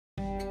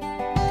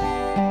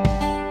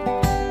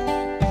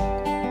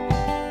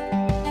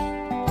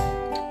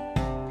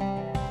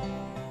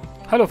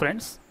Hello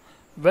friends,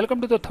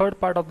 welcome to the third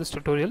part of this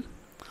tutorial.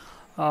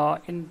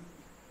 In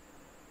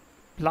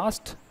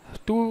last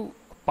two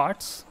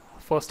parts,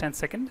 first and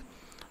second,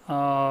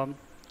 I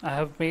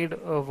have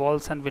made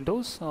walls and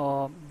windows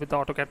with the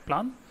AutoCAD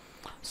plan.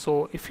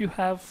 So if you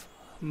have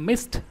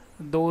missed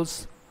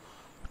those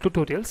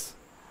tutorials,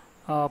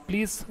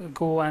 please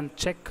go and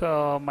check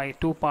my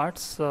two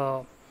parts.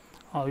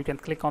 You can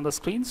click on the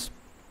screens.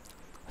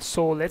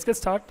 So let's get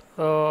started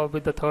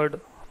with the third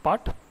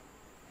part.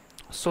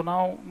 So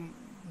now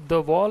the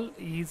wall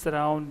is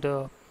around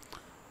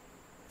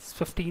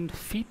 15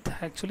 feet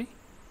actually.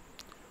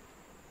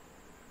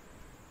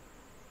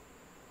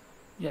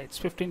 Yeah, it's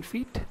 15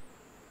 feet,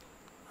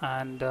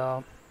 and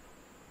the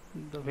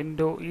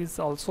window is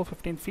also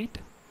 15 feet,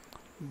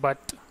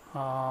 but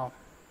the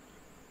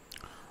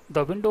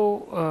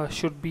window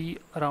should be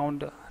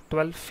around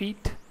 12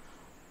 feet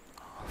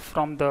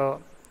from the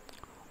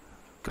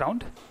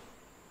ground.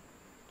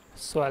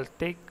 So I'll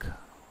take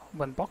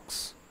one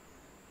box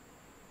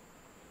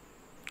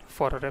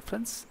for a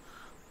reference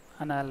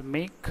and I'll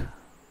make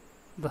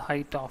the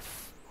height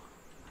of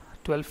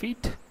 12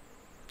 feet.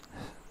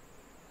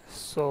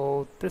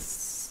 So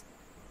this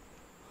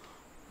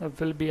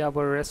will be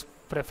our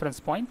reference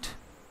point.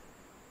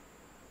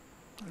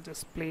 I'll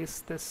just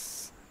place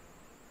this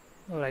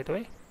right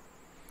away.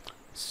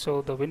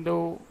 So the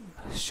window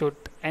should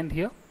end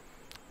here.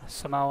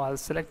 So now I'll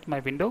select my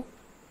window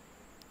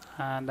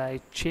and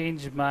I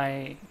change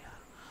my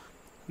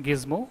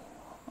gizmo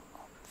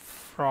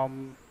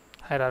from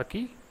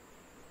hierarchy,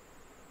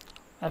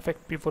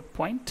 affect pivot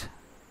point,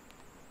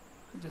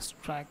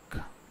 just drag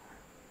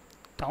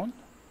down,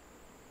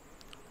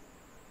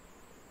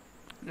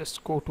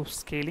 just go to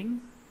scaling,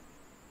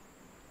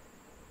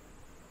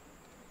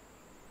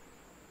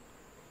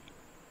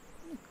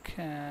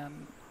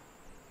 can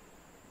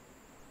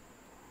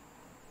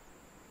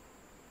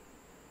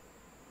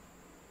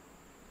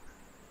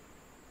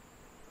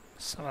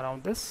some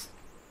around this.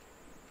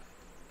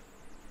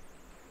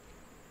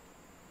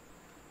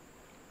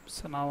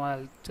 So now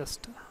I'll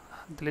just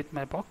delete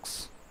my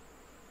box,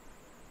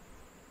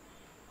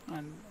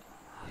 and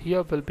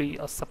here will be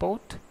a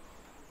support,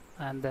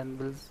 and then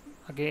we'll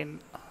again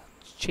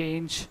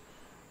change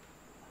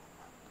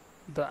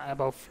the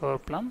above floor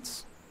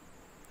plans.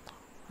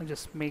 I'll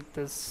just make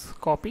this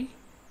copy.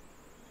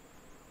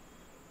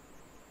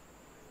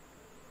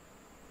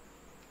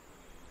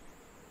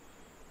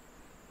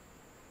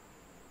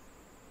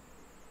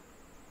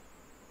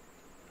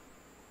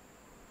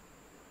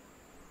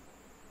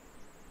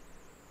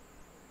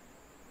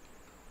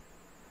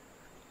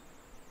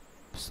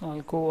 So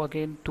I'll go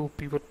again to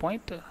pivot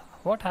point.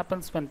 What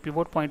happens when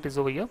pivot point is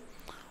over here?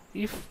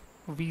 If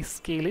we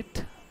scale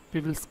it,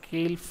 we will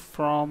scale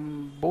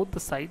from both the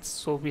sides,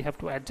 so we have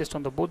to adjust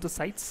on both the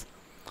sides.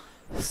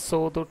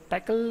 So to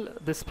tackle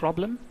this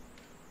problem,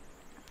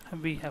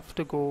 we have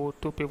to go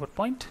to pivot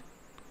point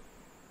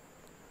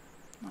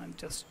and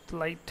just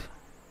slide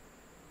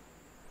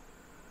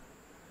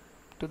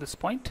to this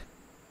point.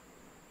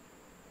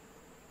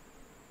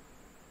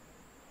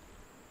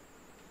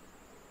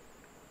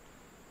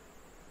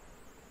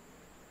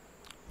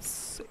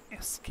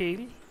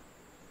 Scale,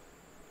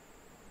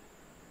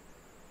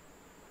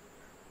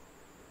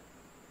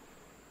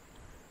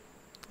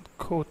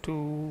 go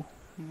to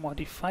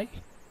modify,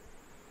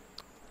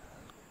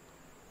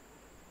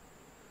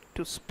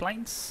 to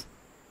splines,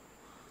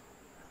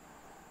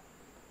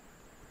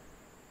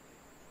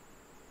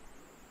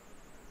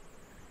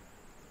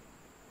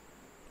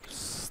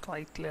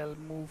 slightly I'll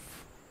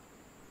move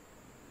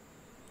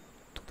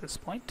to this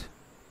point.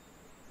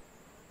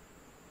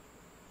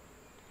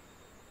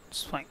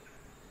 It's fine.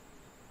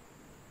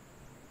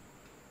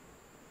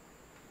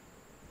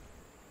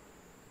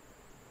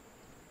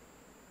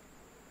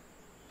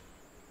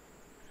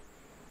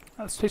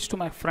 I'll switch to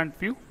my front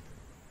view.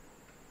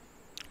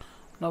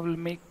 Now we'll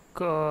make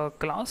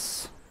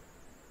glass.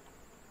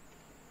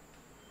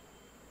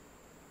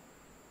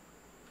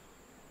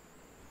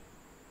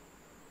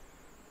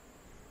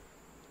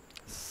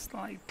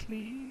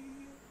 Slightly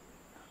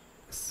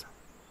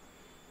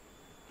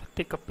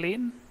take a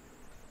plane,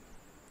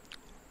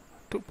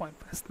 2.5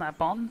 snap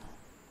on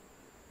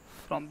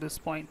from this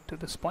point to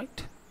this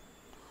point.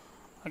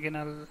 Again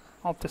I'll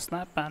off the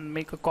snap and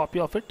make a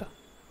copy of it.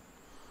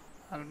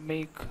 I'll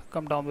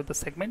come down with the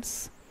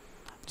segments.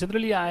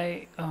 Generally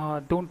I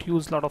don't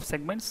use a lot of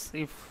segments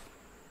if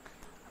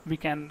we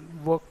can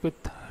work with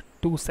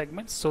 2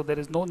 segments, so there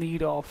is no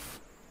need of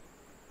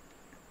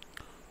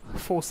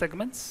 4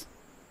 segments.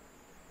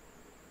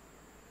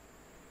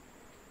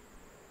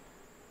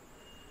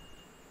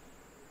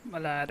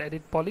 I'll add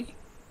edit poly,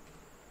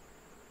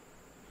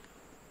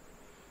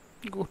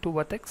 go to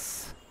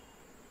vertex,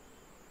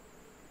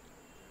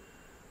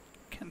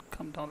 can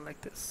come down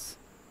like this.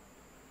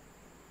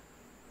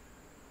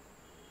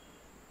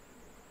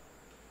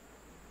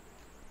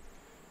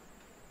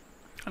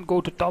 And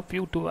go to top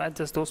view to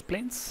adjust those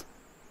planes.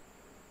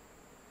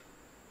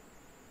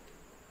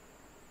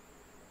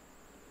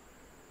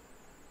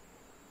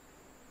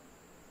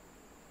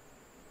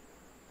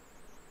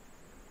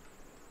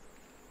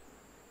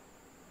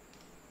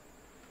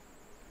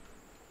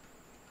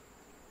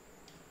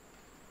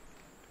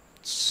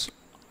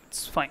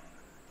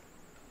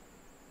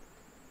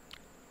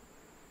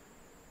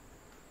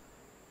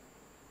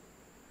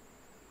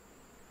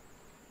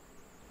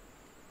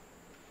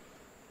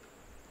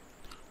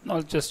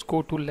 I'll just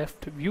go to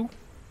left view,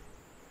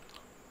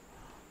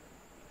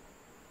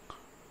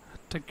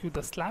 take you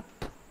the snap,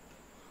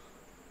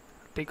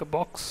 take a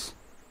box,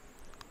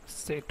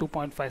 say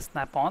 2.5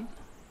 snap on,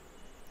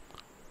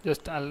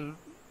 just I'll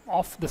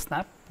off the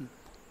snap.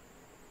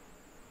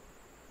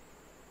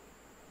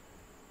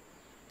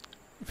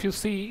 If you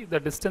see, the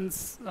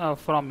distance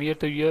from here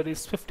to here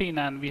is 15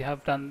 and we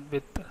have done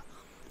with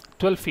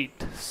 12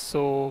 feet,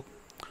 so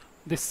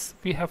this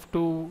we have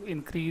to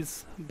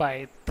increase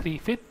by 3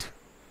 feet,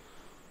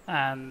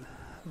 and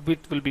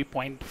width will be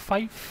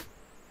 0.5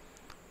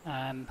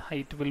 and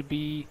height will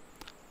be,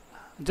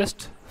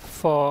 just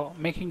for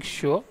making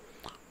sure,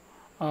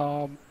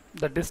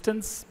 the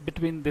distance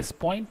between this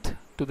point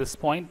to this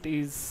point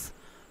is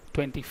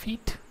 20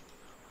 feet,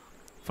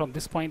 from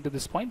this point to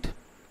this point,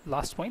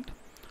 last point.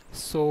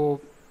 So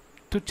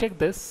to check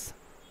this,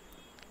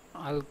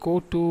 I'll go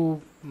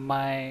to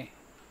my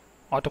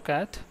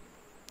AutoCAD,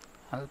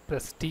 I'll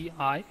press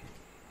DI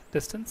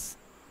distance.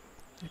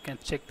 You can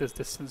check this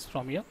distance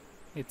from here,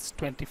 it's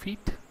 20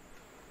 feet.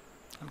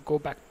 I'll go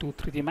back to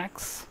 3D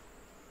Max,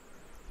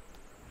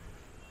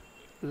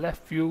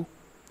 left view,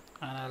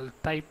 and I'll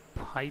type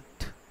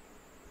height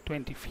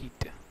 20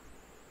 feet.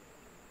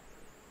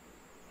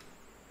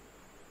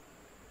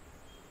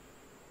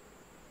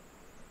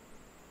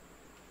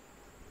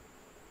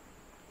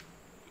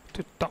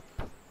 To top,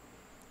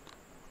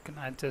 can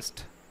I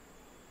just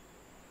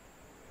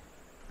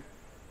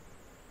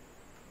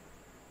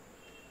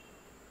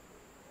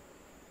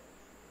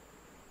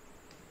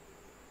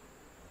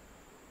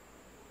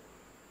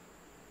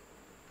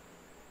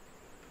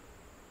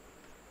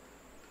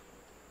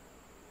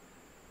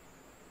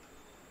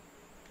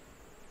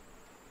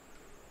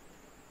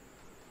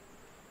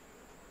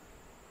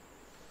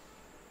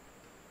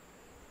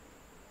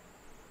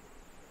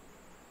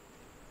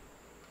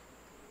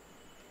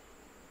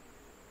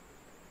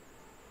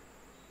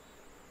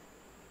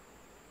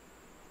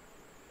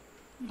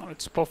now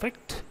it's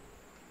perfect.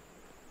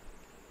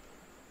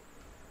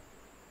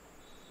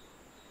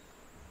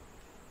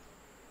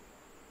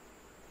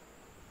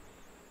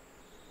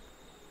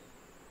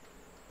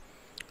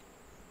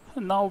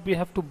 Now we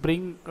have to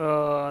bring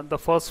the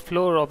first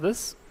floor of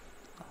this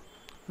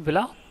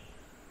villa.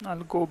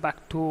 I'll go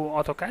back to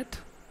AutoCAD.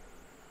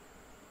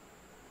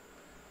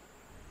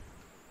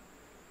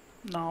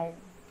 Now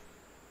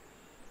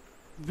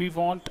we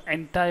want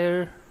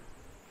entire,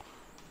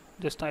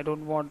 just I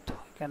don't want,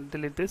 I can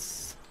delete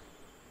this.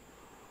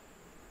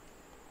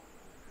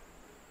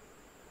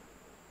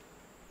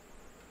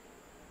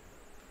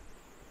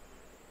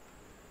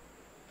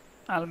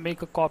 I'll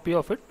make a copy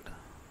of it,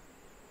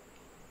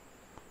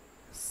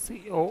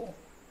 CO,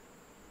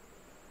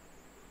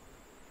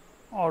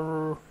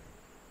 or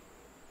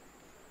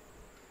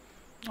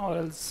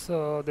else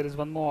there is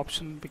one more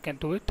option, we can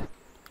do it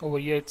over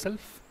here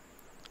itself.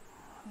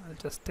 I'll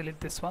just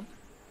delete this one,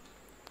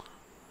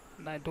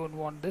 and I don't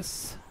want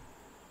this.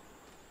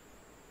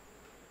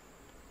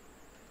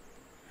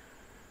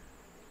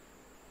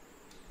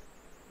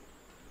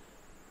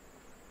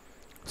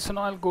 So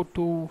now I'll go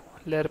to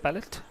layer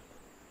palette,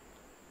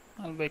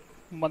 I'll make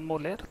one more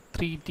layer,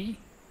 3D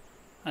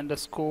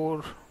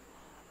underscore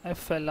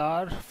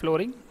FLR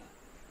flooring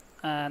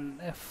and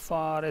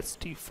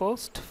FRST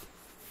first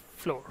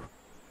floor,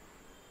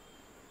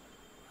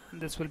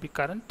 and this will be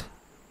current.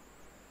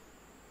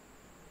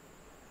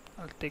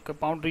 I'll take a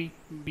boundary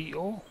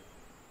BO,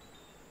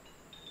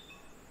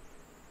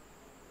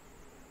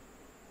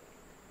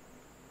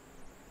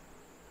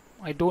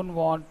 I don't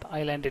want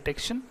island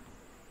detection,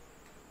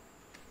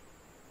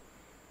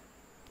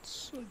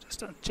 so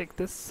just check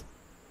this.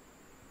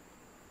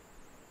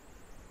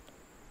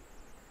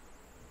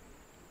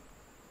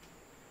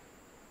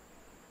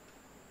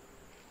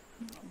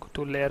 Go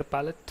to layer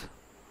palette,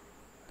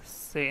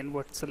 say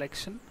invert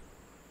selection,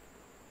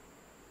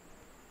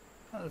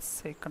 I'll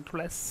say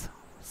Ctrl S,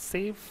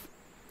 save,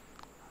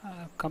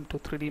 come to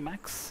 3D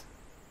Max,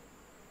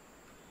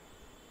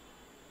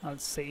 I'll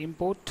say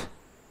import,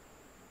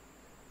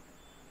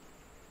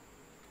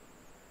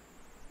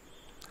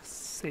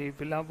 say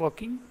villa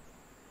working,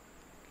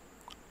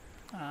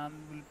 and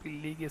will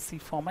be legacy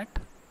format,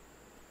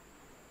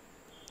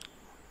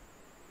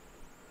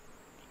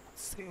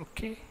 say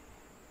OK,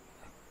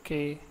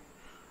 OK,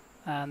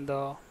 and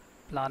the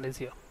plan is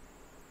here.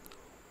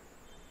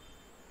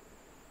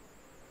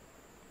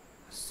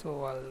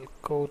 So I'll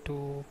go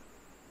to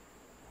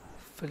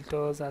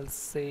filters, I'll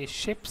say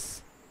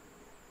shapes,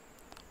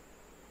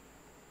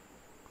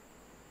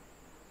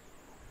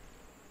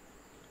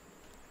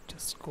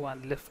 just go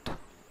and lift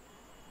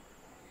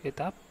it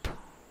up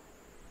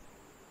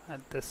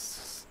at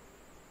this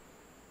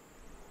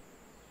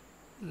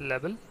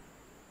level.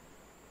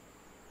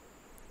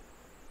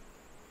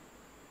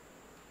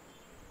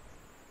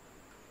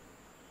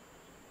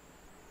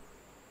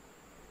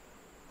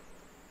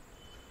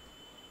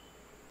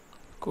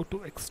 Go to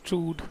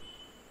extrude,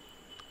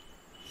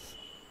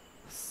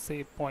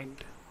 say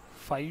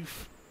 0.5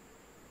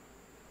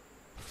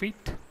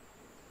 feet,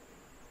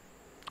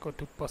 go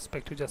to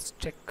perspective, just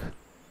check,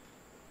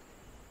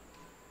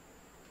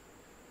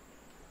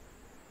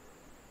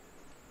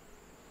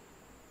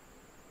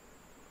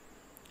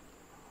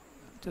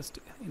 just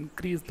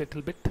increase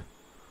little bit.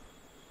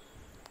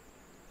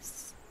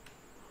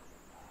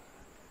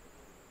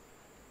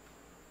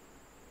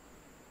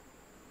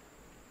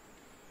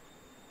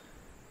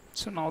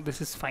 So now this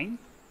is fine,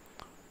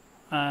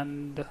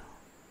 and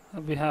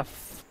we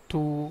have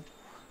to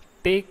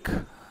take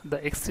the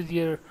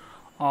exterior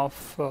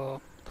of the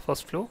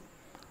first floor.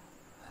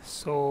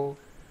 So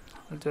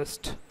I'll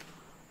just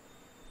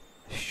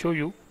show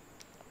you.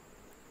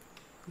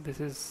 This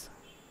is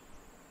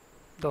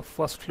the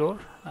first floor,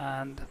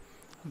 and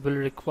will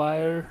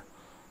require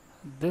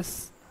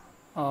this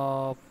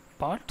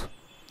part.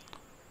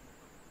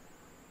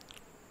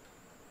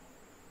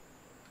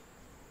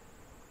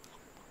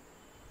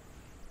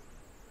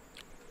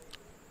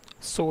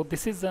 So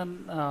this is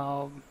an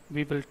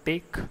we will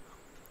take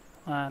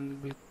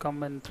and will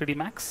come in 3D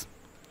Max.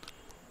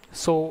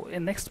 So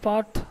in next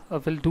part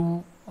we'll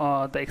do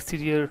the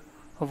exterior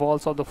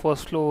walls of the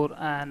first floor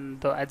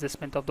and the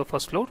adjustment of the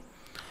first floor.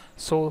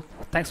 So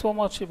thanks for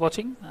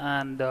watching,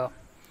 and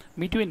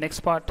meet you in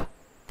next part.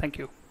 Thank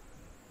you.